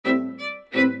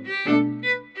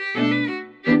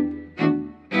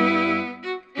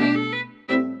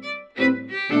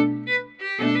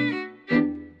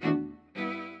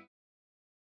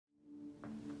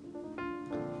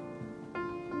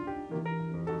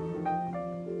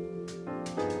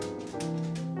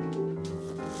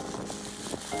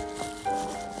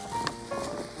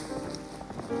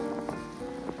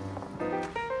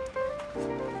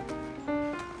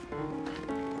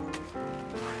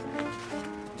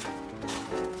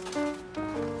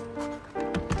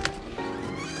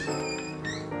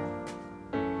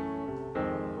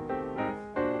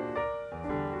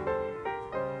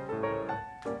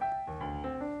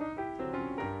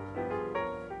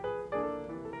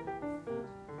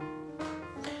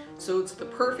So it's the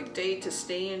perfect day to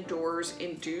stay indoors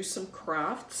and do some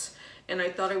crafts. And I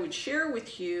thought I would share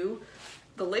with you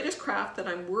the latest craft that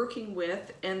I'm working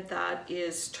with, and that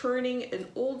is turning an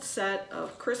old set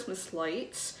of Christmas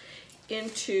lights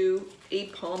into a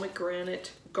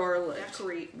pomegranate garland.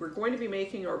 We're going to be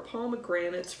making our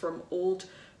pomegranates from old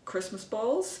Christmas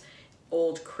balls,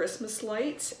 old Christmas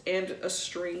lights, and a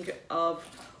string of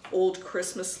old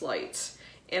Christmas lights.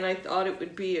 And I thought it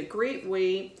would be a great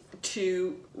way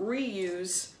to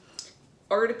reuse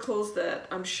articles that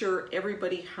I'm sure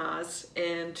everybody has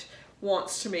and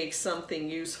wants to make something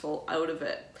useful out of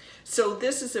it. So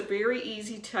this is a very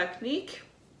easy technique,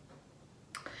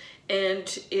 and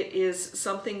it is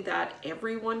something that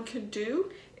everyone can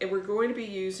do. And we're going to be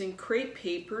using crepe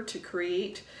paper to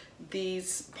create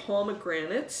these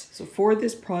pomegranates. So for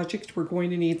this project, we're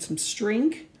going to need some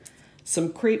string,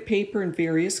 some crepe paper in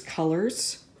various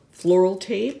colors, floral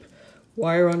tape,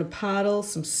 wire on a paddle,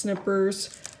 some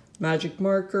snippers, magic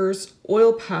markers,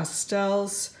 oil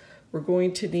pastels. We're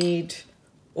going to need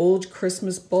old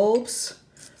Christmas bulbs.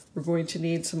 We're going to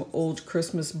need some old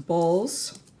Christmas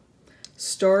balls,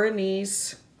 star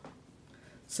anise,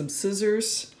 some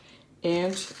scissors,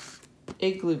 and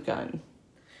a glue gun.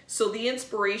 So the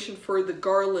inspiration for the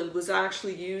garland was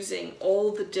actually using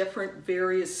all the different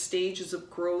various stages of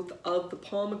growth of the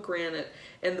pomegranate.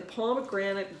 And the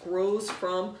pomegranate grows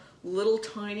from little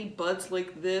tiny buds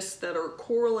like this that are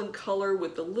coral in color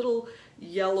with a little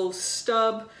yellow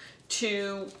stub,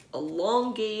 to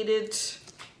elongated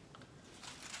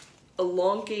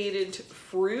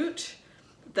fruit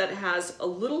that has a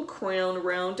little crown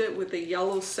around it with a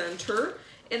yellow center.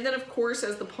 And then of course,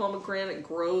 as the pomegranate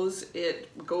grows,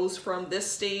 it goes from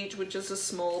this stage, which is a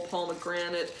small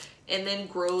pomegranate, and then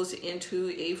grows into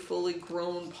a fully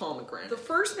grown pomegranate. The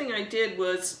first thing I did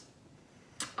was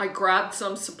I grabbed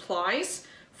some supplies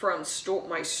from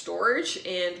my storage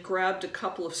and grabbed a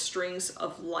couple of strings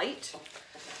of light.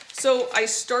 So I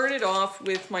started off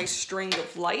with my string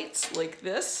of lights like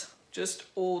this, just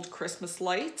old Christmas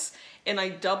lights, and I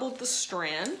doubled the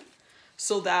strand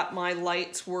so that my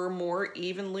lights were more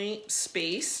evenly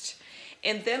spaced.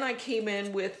 And then I came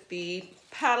in with the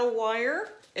paddle wire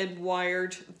and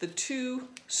wired the two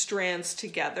strands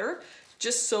together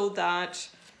just so that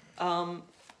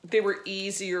they were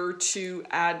easier to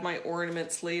add my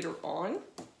ornaments later on.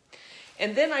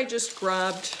 And then I just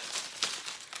grabbed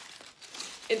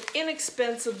an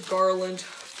inexpensive garland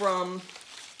from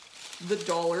the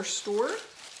dollar store,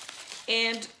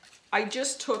 and I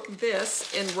just took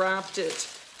this and wrapped it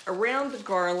around the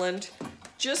garland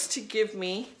just to give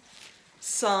me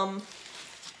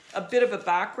a bit of a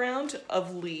background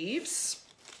of leaves.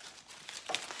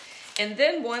 And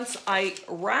then once I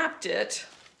wrapped it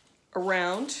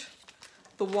around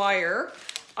the wire,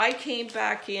 I came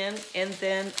back in and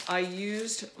then I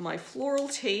used my floral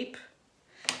tape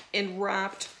and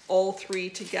wrapped all three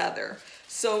together.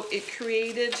 So it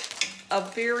created a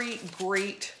very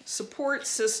great support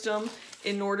system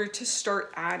in order to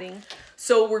start adding.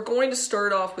 So we're going to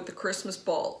start off with the Christmas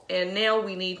ball, and now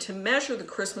we need to measure the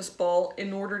Christmas ball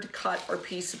in order to cut our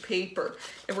piece of paper.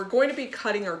 And we're going to be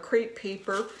cutting our crepe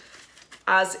paper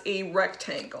as a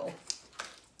rectangle.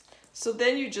 So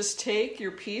then you just take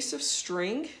your piece of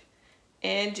string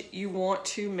and you want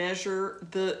to measure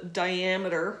the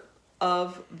diameter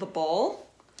of the ball.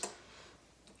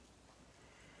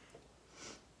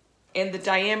 And the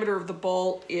diameter of the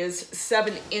ball is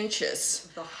 7 inches.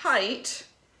 The height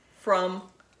from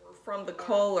the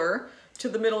collar to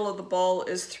the middle of the ball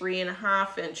is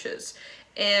 3.5 inches.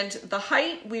 And the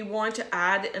height, we want to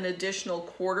add an additional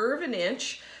 1/4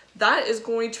 inch. That is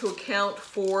going to account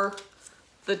for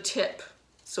the tip.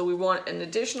 So we want an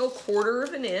additional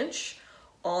 1/4 inch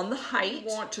on the height.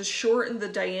 We want to shorten the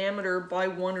diameter by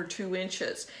 1 or 2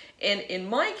 inches. And in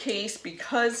my case,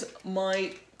 because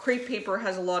my crepe paper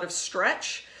has a lot of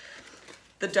stretch,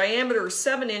 the diameter is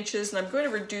 7 inches, and I'm going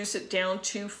to reduce it down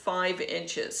to 5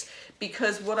 inches,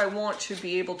 because what I want to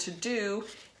be able to do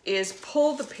is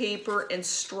pull the paper and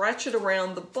stretch it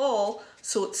around the ball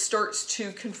so it starts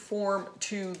to conform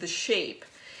to the shape.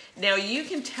 Now you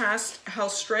can test how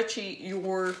stretchy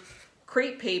your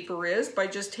crepe paper is by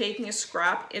just taking a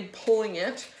scrap and pulling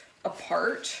it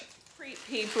apart. Crepe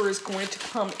paper is going to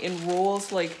come in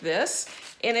rolls like this,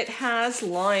 and it has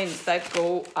lines that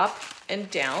go up and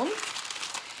down.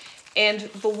 And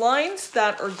the lines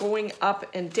that are going up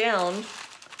and down,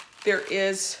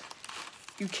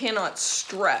 you cannot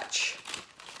stretch.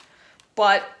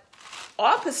 But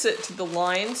opposite to the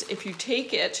lines, if you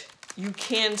take it, you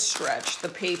can stretch the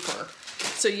paper.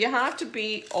 So you have to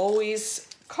be always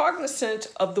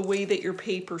cognizant of the way that your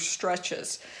paper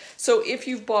stretches. So if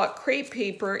you've bought crepe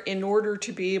paper, in order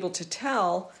to be able to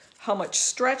tell how much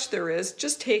stretch there is,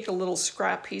 just take a little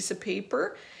scrap piece of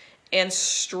paper and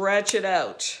stretch it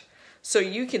out. So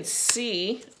you can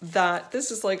see that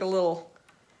this is like a little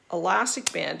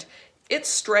elastic band. It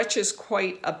stretches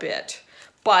quite a bit,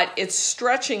 but it's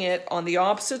stretching it on the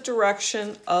opposite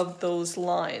direction of those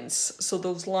lines. So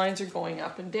those lines are going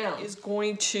up and down. Is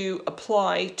going to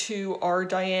apply to our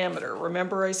diameter.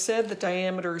 Remember I said the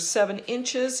diameter is 7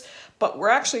 inches, but we're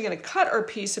actually going to cut our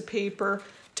piece of paper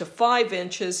to 5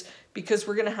 inches because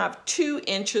we're going to have 2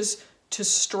 inches to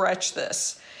stretch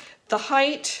this. The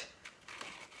height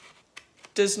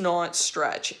does not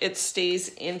stretch. It stays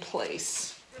in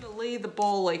place. I'm going to lay the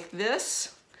ball like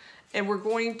this, and we're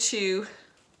going to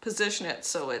position it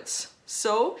so it's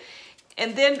so,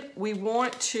 and then we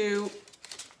want to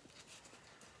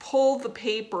pull the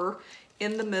paper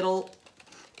in the middle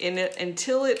in it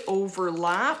until it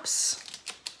overlaps.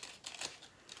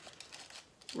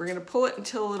 We're going to pull it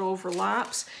until it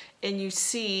overlaps, and you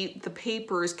see the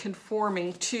paper is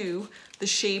conforming to the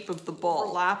shape of the ball.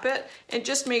 Overlap it, and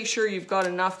just make sure you've got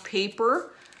enough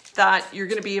paper that you're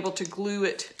going to be able to glue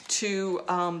it to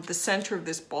the center of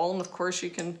this ball, and of course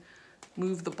you can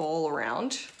move the ball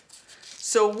around.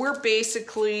 So we're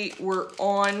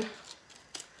on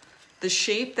the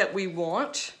shape that we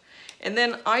want, and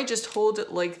then I just hold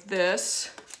it like this,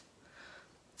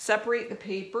 separate the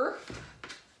paper.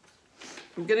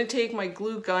 I'm going to take my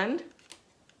glue gun,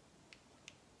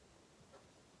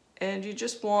 and you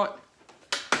just want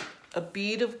a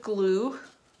bead of glue,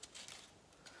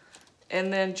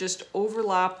 and then just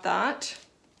overlap that.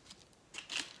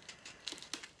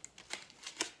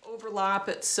 Overlap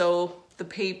it so the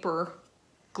paper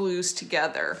glues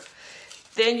together.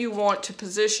 Then you want to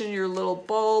position your little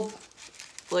bulb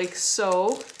like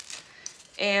so,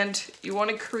 and you want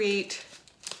to create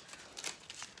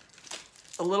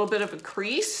a little bit of a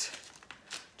crease.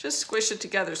 Just squish it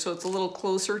together so it's a little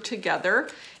closer together.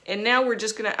 And now we're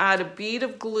just going to add a bead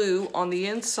of glue on the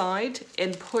inside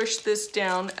and push this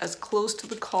down as close to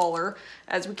the collar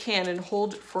as we can and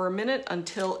hold it for a minute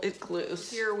until it glues.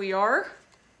 Here we are.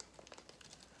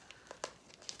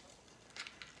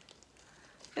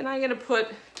 And I'm going to put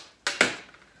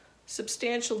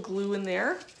substantial glue in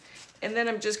there, and then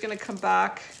I'm just going to come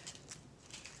back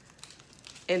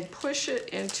and push it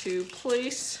into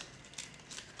place.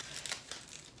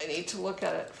 I need to look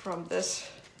at it from this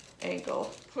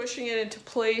angle. Pushing it into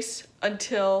place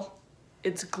until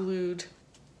it's glued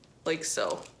like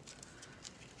so.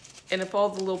 And if all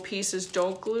the little pieces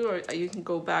don't glue, you can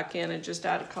go back in and just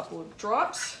add a couple of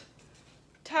drops,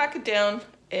 tack it down,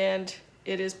 and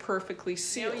it is perfectly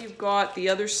sealed. Now you've got the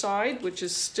other side, which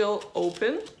is still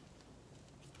open.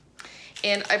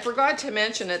 And I forgot to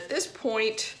mention, at this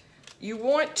point, you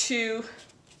want to,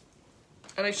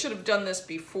 and I should have done this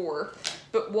before,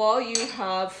 but while you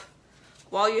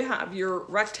have your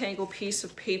rectangle piece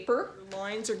of paper, the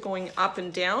lines are going up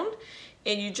and down,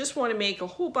 and you just want to make a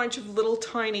whole bunch of little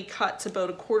tiny cuts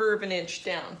about 1/4 of an inch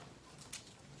down.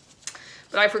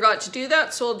 But I forgot to do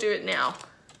that, so I'll do it now.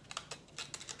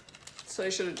 So I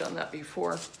should have done that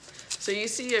before. So you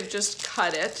see I've just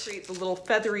cut it. Create the little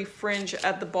feathery fringe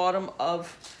at the bottom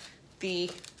of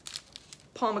the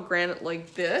pomegranate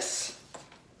like this.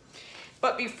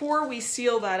 But before we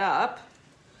seal that up,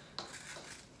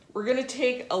 we're going to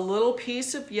take a little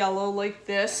piece of yellow like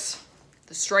this.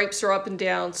 The stripes are up and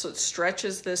down so it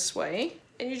stretches this way.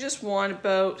 And you just want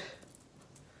about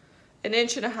 1.5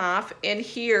 inches. And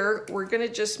here we're going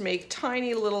to just make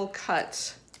tiny little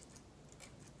cuts.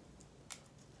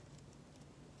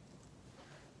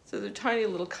 So they're tiny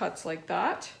little cuts like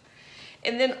that.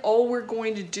 And then all we're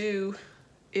going to do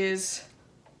is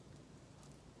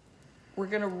we're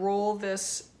going to roll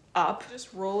this up,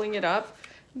 just rolling it up.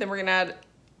 Then we're going to add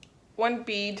 1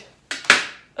 bead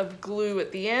of glue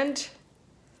at the end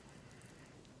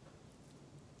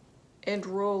and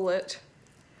roll it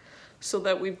so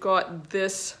that we've got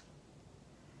this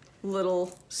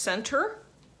little center.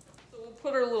 So we'll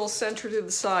put our little center to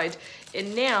the side.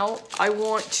 And now I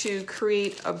want to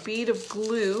create a bead of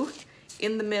glue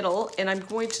in the middle, and I'm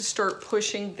going to start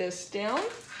pushing this down.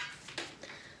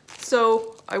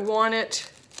 So I want it,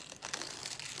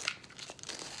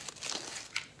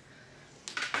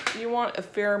 you want a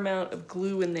fair amount of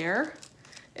glue in there,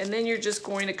 and then you're just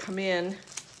going to come in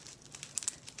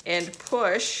and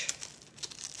push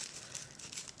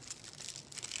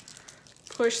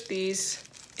these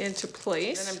into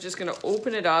place. Then I'm just going to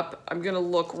open it up. I'm going to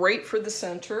look right for the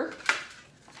center.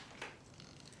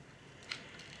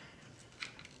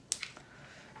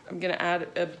 I'm gonna add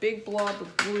a big blob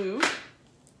of glue.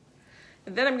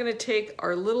 And then I'm gonna take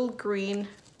our little green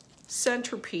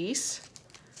centerpiece,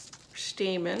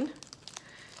 stamen,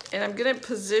 and I'm gonna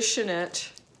position it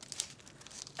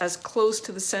as close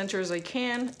to the center as I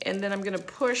can, and then I'm gonna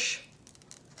push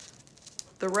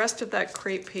the rest of that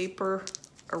crepe paper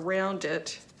around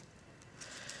it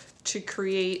to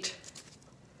create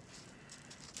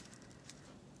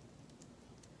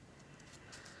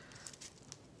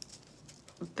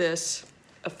this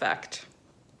effect.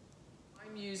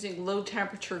 I'm using low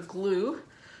temperature glue,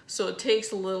 so it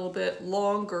takes a little bit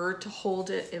longer to hold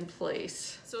it in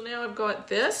place. So now I've got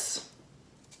this,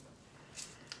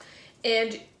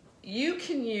 and you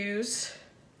can use,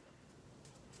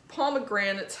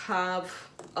 pomegranates have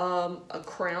a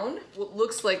crown, what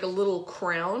looks like a little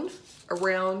crown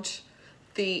around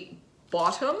the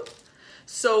bottom.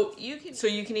 So you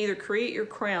can either create your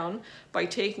crown by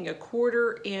taking a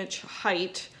 1/4 inch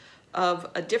height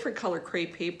of a different color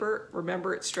crepe paper.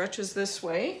 Remember, it stretches this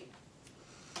way.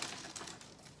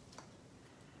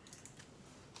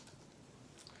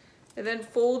 And then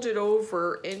fold it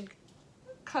over and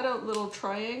cut out little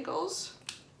triangles.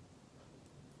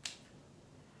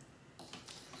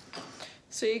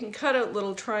 So you can cut out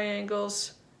little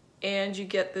triangles and you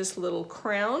get this little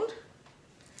crown.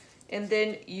 And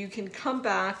then you can come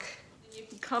back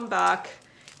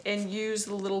and use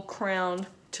the little crown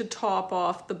to top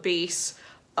off the base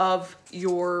of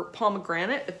your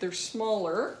pomegranate if they're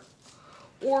smaller.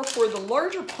 Or for the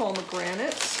larger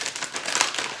pomegranates,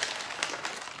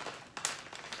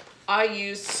 I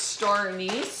use star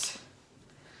anise,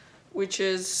 which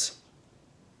is,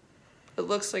 it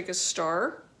looks like a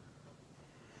star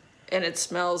and it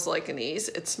smells like anise.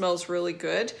 It smells really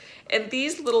good. And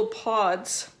these little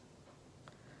pods,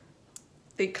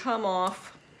 they come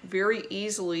off very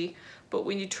easily, but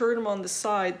when you turn them on the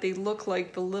side, they look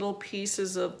like the little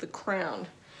pieces of the crown.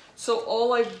 So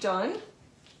all I've done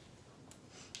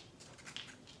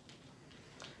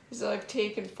is I've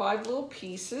taken 5 little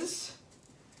pieces,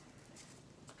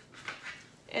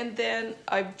 and then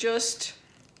I've just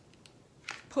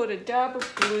put a dab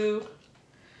of glue,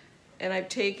 and I've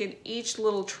taken each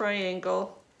little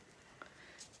triangle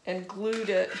and glued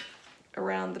it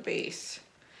around the base.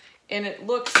 And it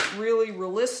looks really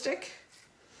realistic.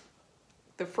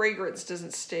 The fragrance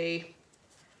doesn't stay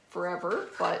forever,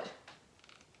 but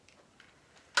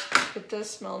it does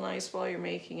smell nice while you're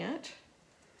making it.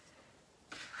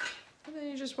 And then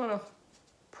you just want to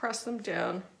press them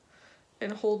down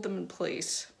and hold them in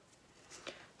place.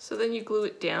 So then you glue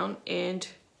it down and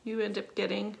you end up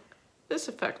getting this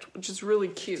effect, which is really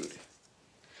cute.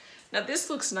 Now this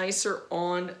looks nicer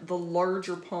on the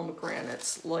larger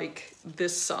pomegranates, like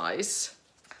this size.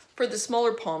 For the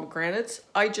smaller pomegranates,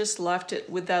 I just left it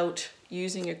without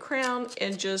using a crown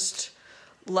and just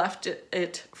left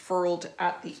it furled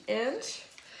at the end.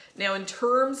 Now in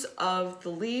terms of the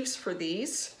leaves for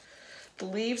these, the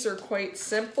leaves are quite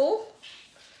simple,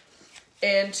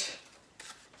 and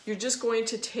you're just going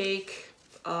to take,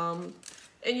 and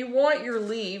you want your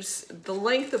leaves, the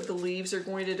length of the leaves are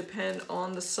going to depend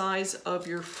on the size of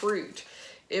your fruit.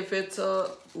 If it's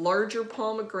a larger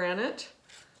pomegranate,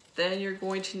 then you're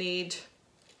going to need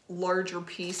larger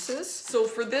pieces. So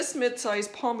for this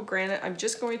mid-sized pomegranate, I'm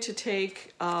just going to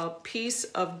take a piece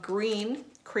of green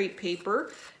crepe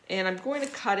paper, and I'm going to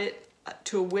cut it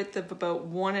to a width of about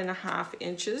 1.5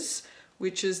 inches,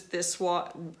 which is this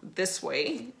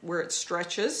way, where it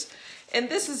stretches. And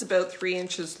this is about 3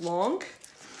 inches long.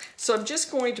 So I'm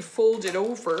just going to fold it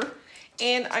over,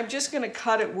 and I'm just going to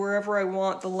cut it wherever I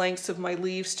want the lengths of my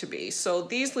leaves to be. So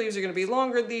these leaves are going to be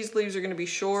longer, these leaves are going to be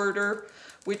shorter,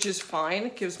 which is fine.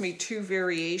 It gives me 2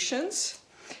 variations.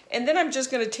 And then I'm just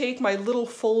going to take my little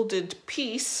folded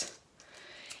piece,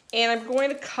 and I'm going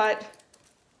to cut,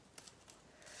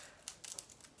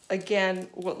 again,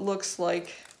 what looks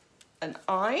like an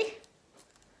eye,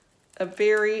 a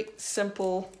very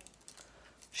simple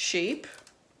shape,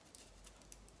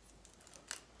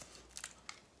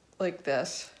 like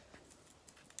this.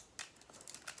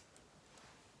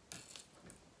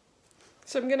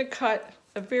 So I'm going to cut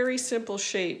a very simple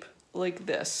shape like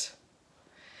this.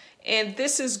 And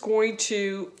this is going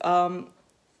to,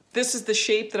 this is the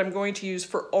shape that I'm going to use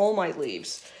for all my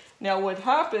leaves. Now what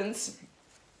happens,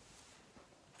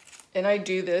 and I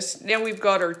do this, now we've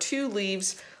got our 2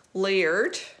 leaves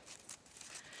layered.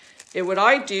 And what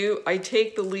I do, I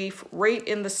take the leaf right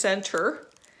in the center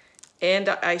and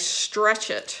I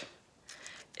stretch it.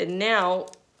 And now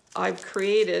I've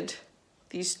created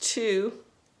these 2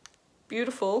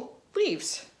 beautiful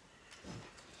leaves.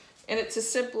 And it's as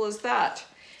simple as that.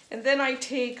 And then I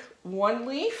take one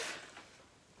leaf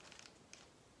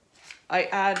I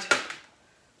add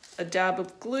a dab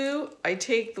of glue. I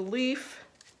take the leaf,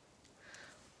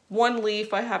 one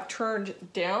leaf I have turned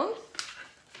down,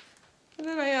 and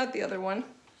then I add the other one.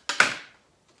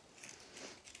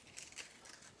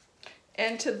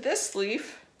 And to this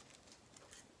leaf,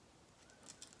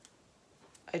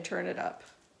 I turn it up.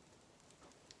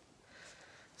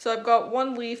 So I've got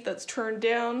one leaf that's turned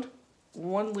down,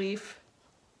 one leaf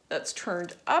that's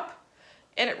turned up,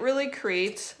 and it really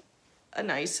creates a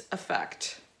nice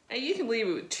effect. Now you can leave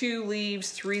it with 2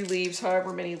 leaves, 3 leaves,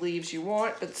 however many leaves you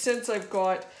want, but since I've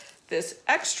got this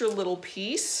extra little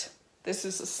piece, this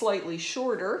is a slightly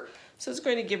shorter, so it's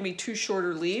going to give me 2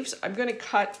 shorter leaves. I'm going to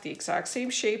cut the exact same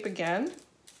shape again.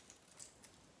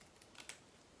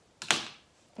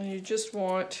 And you just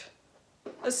want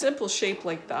a simple shape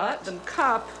like that, then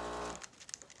cup,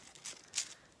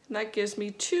 and that gives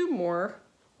me 2 more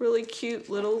really cute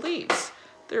little leaves.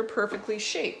 They're perfectly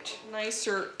shaped.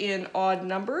 Nicer in odd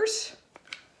numbers.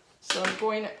 So I'm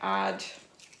going to add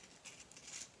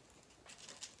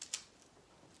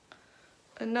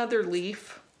another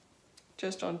leaf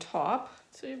just on top.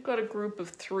 So you've got a group of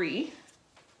 3.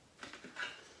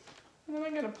 And then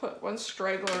I'm going to put one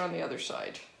straggler on the other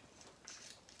side.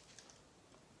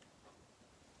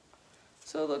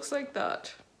 So it looks like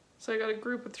that. So I got a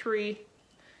group of 3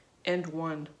 and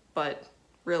 1, but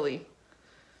really,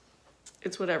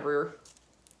 it's whatever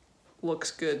looks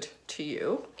good to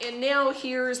you. And now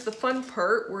here's the fun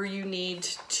part where you need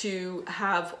to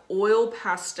have oil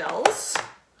pastels.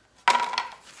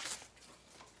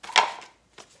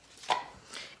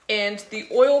 And the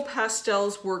oil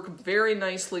pastels work very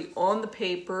nicely on the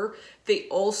paper. They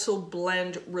also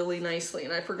blend really nicely.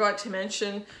 And I forgot to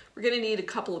mention, we're gonna need a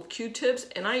couple of Q-tips,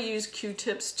 and I use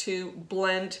Q-tips to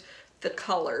blend the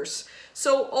colors.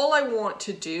 So all I want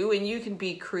to do, and you can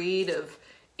be creative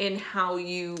in how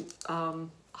you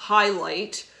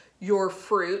highlight your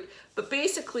fruit, but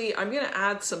basically I'm gonna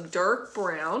add some dark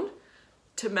brown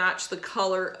to match the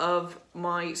color of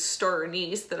my star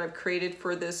anise that I've created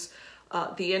for this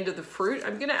the end of the fruit.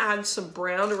 I'm gonna add some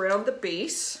brown around the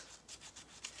base.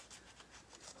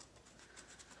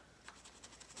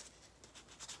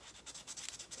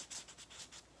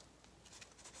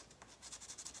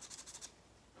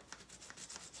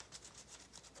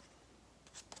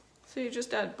 So you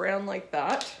just add brown like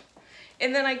that.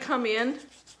 And then I come in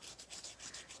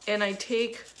and I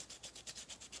take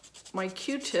my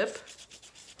Q-tip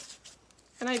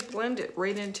and I blend it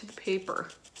right into the paper.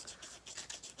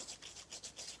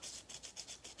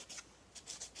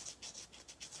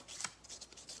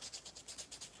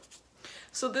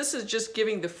 So this is just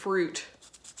giving the fruit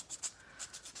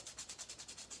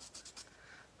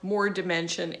more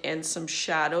dimension and some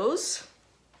shadows.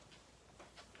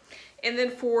 And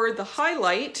then for the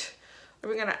highlight,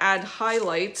 we're gonna add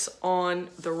highlights on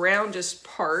the roundest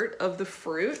part of the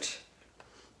fruit.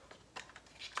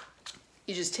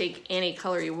 You just take any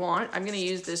color you want. I'm gonna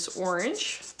use this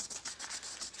orange.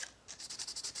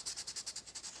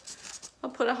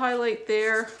 I'll put a highlight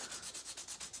there.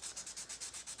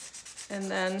 And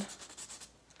then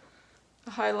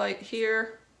a highlight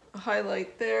here, a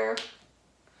highlight there.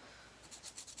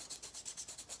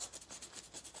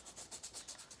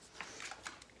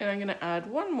 And I'm gonna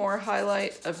add one more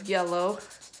highlight of yellow,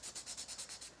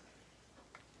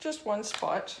 just one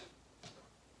spot.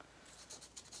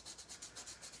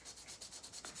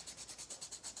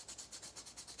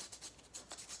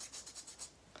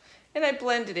 And I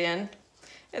blend it in.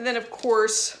 And then of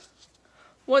course,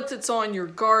 once it's on your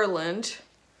garland,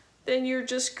 then you're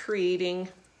just creating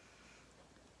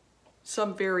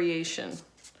some variation.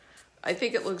 I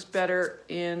think it looks better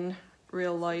in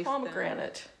real life.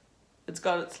 Pomegranate. It's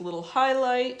got its little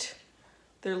highlight,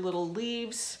 their little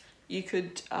leaves. You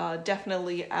could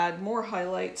definitely add more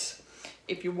highlights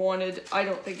if you wanted. I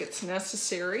don't think it's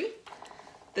necessary.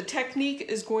 The technique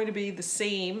is going to be the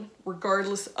same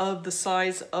regardless of the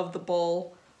size of the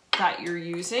ball that you're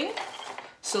using,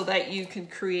 so that you can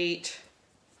create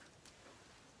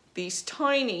these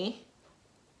tiny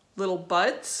little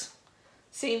buds.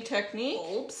 Same technique.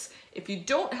 Bulbs. If you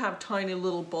don't have tiny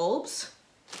little bulbs,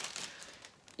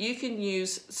 you can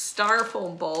use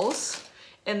styrofoam balls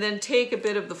and then take a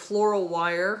bit of the floral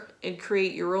wire and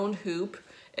create your own hoop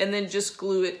and then just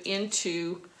glue it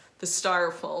into the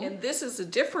styrofoam. And this is a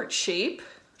different shape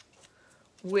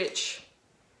which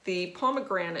the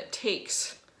pomegranate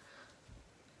takes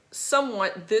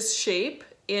somewhat this shape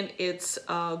in its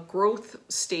growth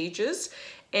stages,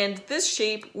 and this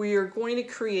shape we are going to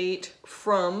create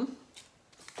from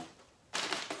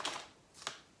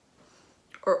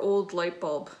our old light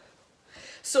bulb.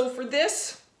 So for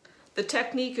this, the The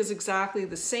technique is exactly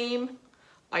the same.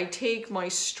 I take my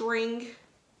string,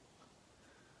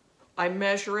 I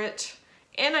measure it,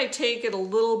 and I take it a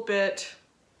little bit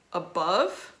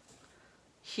above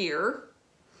here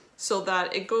so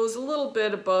that it goes a little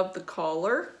bit above the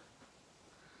collar.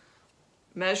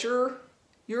 Measure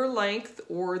your length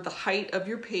or the height of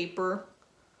your paper.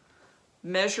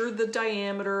 Measure the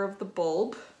diameter of the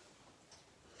bulb.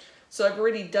 So I've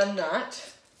already done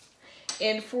that.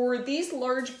 And for these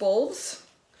large bulbs,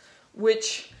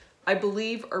 which I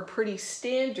believe are pretty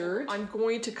standard, I'm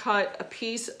going to cut a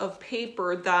piece of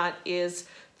paper that is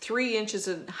 3 inches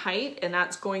in height, and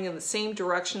that's going in the same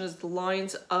direction as the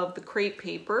lines of the crepe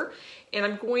paper. And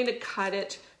I'm going to cut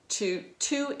it to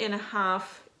 2.5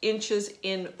 inches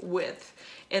in width.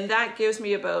 And that gives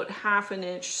me about 1/2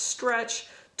 inch stretch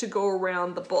to go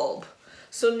around the bulb.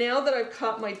 So now that I've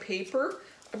cut my paper,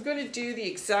 I'm going to do the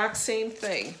exact same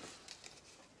thing.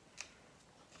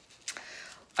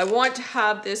 I want to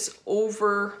have this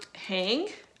overhang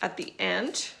at the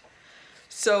end.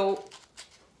 So,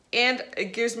 and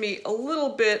it gives me a little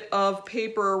bit of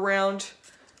paper around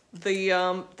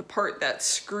the part that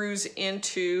screws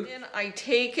into. And I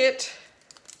take it,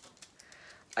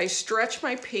 I stretch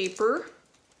my paper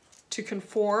to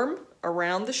conform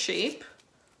around the shape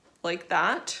like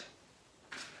that.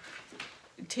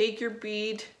 Take your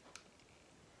bead,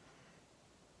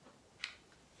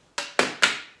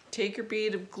 take your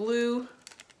bead of glue,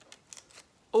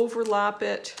 overlap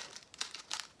it.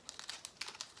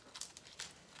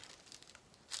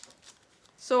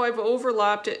 So I've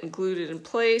overlapped it and glued it in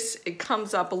place. It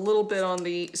comes up a little bit on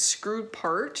the screwed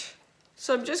part.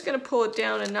 So I'm just gonna pull it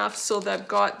down enough so that I've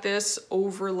got this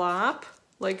overlap,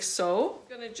 like so.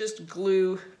 I'm gonna just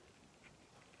glue,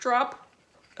 drop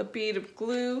a bead of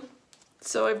glue.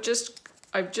 So I've just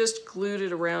glued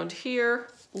it around here,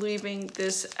 leaving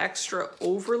this extra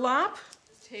overlap.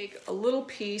 Take a little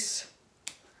piece,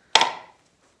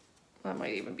 that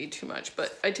might even be too much,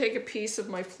 but I take a piece of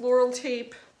my floral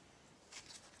tape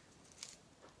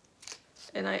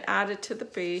and I add it to the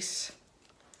base,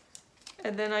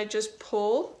 and then I just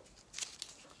pull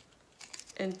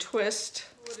and twist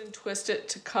it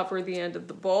to cover the end of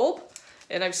the bulb,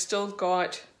 and I've still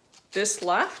got this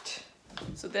left.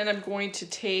 So then I'm going to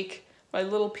take my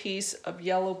little piece of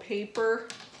yellow paper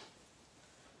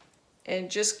and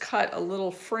just cut a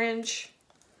little fringe,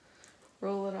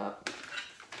 roll it up,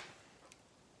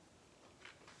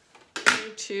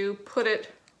 to put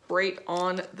it right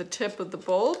on the tip of the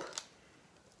bulb,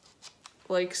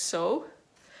 like so,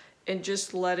 and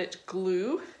just let it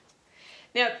glue.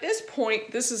 Now at this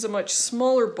point, this is a much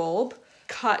smaller bulb.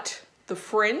 Cut the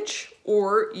fringe,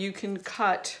 or you can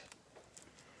cut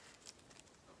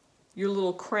your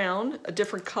little crown a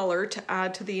different color to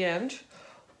add to the end.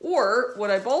 Or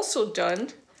what I've also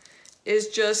done is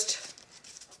just,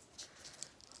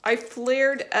 I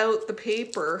flared out the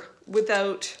paper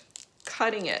without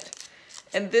cutting it.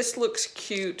 And this looks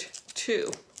cute too.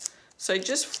 So I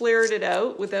just flared it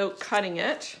out without cutting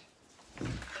it.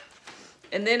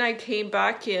 And then I came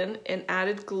back in and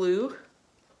added glue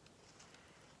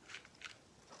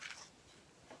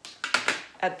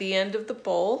at the end of the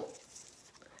bowl.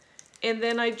 And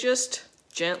then I just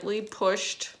gently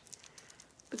pushed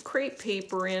the crepe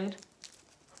paper in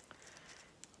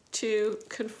to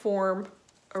conform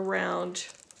around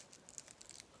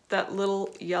that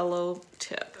little yellow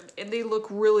tip. And they look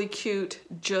really cute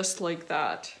just like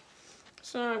that.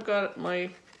 So I've got my,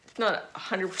 not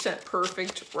 100%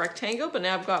 perfect rectangle, but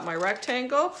now I've got my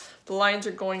rectangle. The lines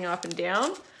are going up and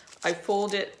down. I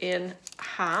fold it in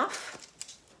half,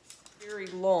 very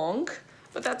long,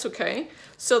 but that's okay.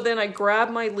 So then I grab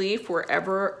my leaf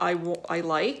wherever I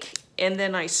like, and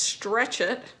then I stretch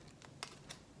it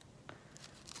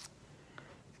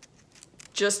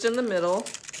just in the middle,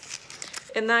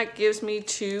 and that gives me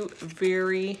 2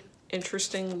 very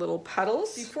interesting little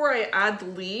petals. Before I add the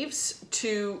leaves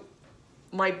to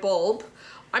my bulb,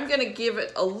 I'm gonna give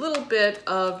it a little bit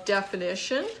of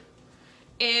definition,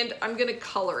 and I'm gonna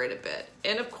color it a bit.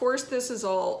 And of course, this is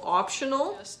all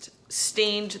optional. Just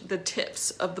stained the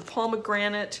tips of the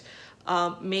pomegranate,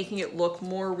 making it look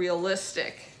more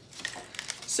realistic.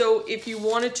 So if you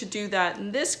wanted to do that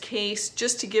in this case,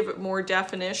 just to give it more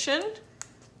definition,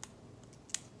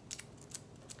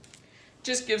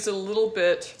 just gives it a little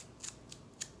bit,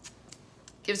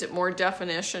 gives it more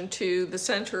definition to the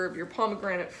center of your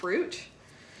pomegranate fruit.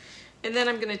 And then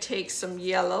I'm gonna take some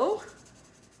yellow.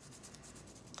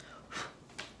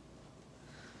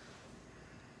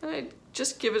 I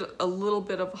just give it a little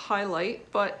bit of a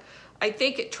highlight, but I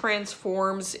think it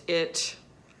transforms it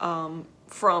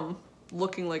from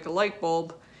looking like a light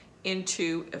bulb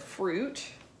into a fruit.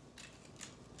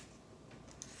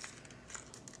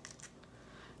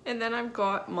 And then I've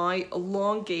got my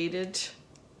elongated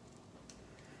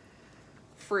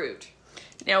fruit.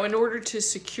 Now, in order to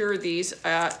secure these,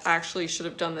 I actually should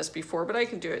have done this before, but I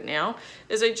can do it now,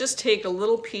 is I just take a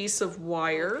little piece of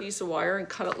wire and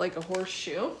cut it like a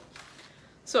horseshoe.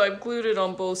 So I've glued it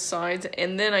on both sides,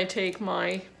 and then I take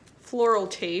my floral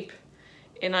tape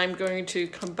and I'm going to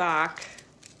come back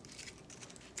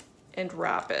and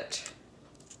wrap it.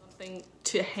 Something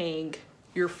to hang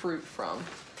your fruit from.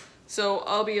 So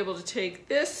I'll be able to take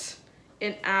this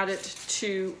and add it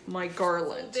to my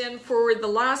garland. Then for the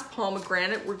last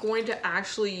pomegranate, we're going to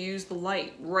actually use the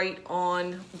light right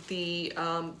on the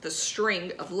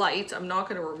string of lights. I'm not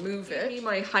going to remove it. Give me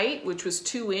my height, which was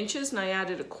 2 inches, and I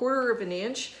added 1/4 of an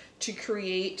inch to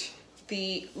create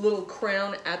the little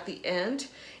crown at the end.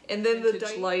 And then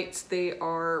the lights, they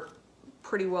are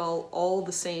pretty well all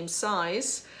the same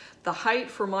size. The height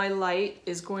for my light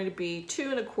is going to be 2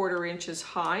 1/4 inches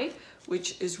high,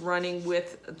 which is running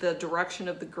with the direction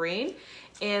of the grain.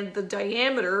 And the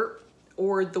diameter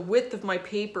or the width of my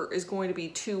paper is going to be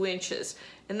 2 inches.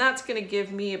 And that's going to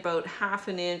give me about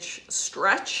 1/2 inch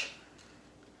stretch.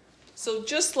 So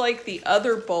just like the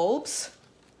other bulbs,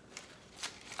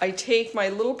 I take my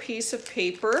little piece of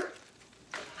paper.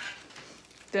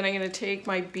 Then I'm going to take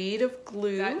my bead of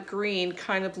glue. That green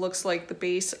kind of looks like the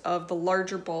base of the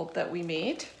larger bulb that we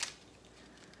made.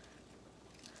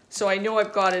 So I know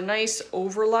I've got a nice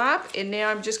overlap, and now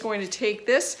I'm just going to take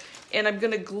this and I'm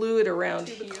going to glue it around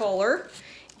the collar,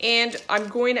 and I'm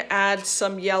going to add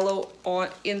some yellow on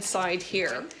inside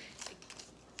here.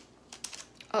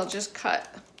 I'll just cut.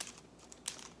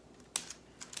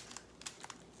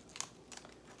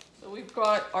 So we've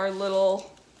got our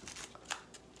little,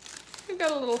 we've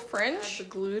got a little fringe. Add the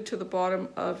glue to the bottom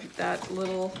of that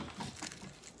little,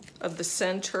 of the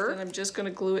center, and I'm just going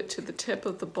to glue it to the tip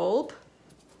of the bulb.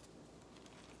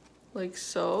 Like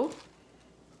so.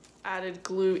 Added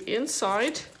glue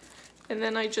inside, and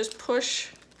then I just push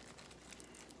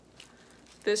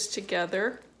this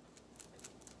together.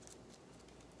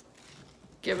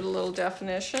 Give it a little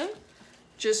definition,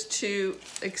 just to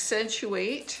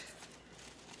accentuate.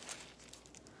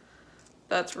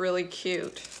 That's really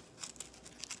cute.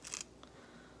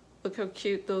 Look how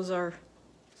cute those are.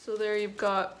 So there you've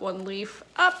got one leaf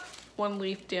up, one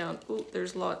leaf down. Ooh,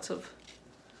 there's lots of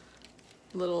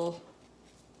little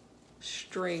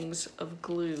strings of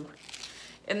glue,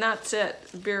 and that's it.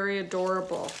 Very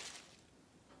adorable.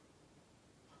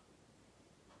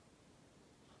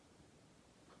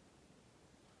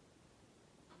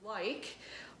 Like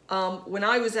when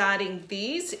I was adding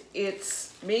these, it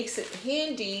makes it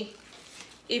handy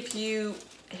if you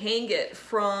hang it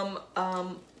from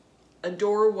a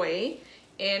doorway,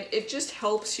 and it just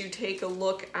helps you take a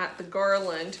look at the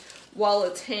garland while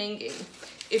it's hanging.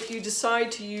 If you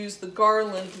decide to use the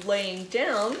garland laying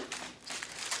down,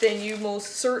 then you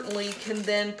most certainly can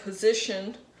then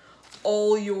position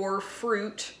all your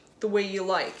fruit the way you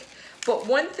like. But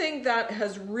one thing that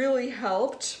has really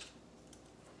helped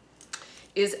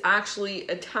is actually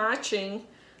attaching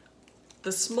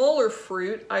the smaller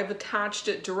fruit. I've attached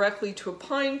it directly to a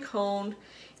pine cone,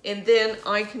 and then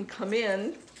I can come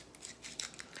in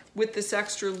with this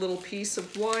extra little piece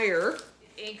of wire.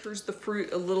 Anchors the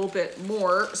fruit a little bit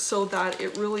more so that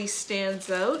it really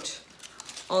stands out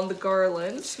on the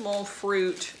garland. Small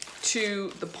fruit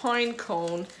to the pine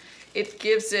cone, it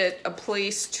gives it a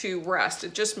place to rest.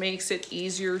 It just makes it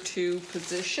easier to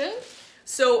position.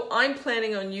 So I'm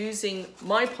planning on using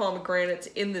my pomegranates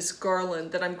in this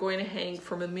garland that I'm going to hang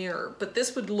from a mirror, but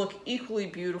this would look equally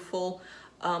beautiful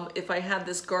if I had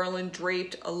this garland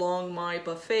draped along my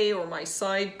buffet or my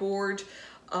sideboard.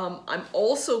 I'm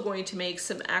also going to make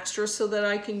some extras so that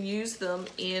I can use them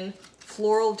in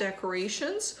floral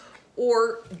decorations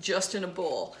or just in a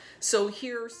bowl. So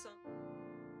here's some.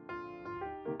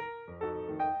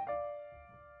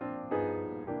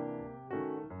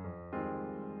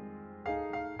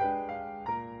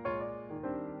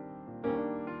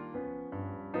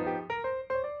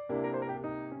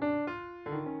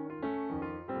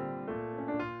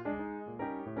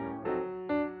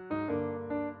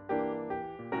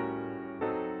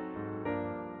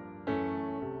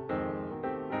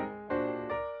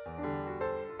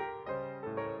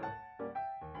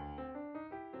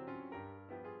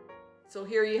 So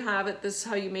here you have it. This is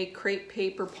how you make crepe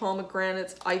paper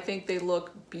pomegranates. I think they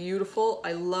look beautiful.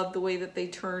 I love the way that they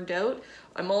turned out.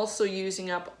 I'm also using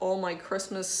up all my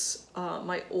Christmas,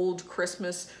 my old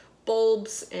Christmas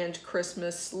bulbs and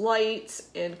Christmas lights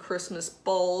and Christmas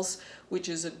balls, which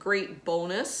is a great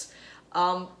bonus.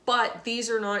 But these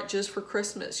are not just for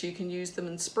Christmas. You can use them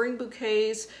in spring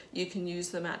bouquets. You can use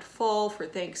them at fall for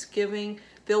Thanksgiving.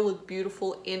 They'll look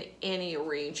beautiful in any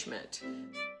arrangement.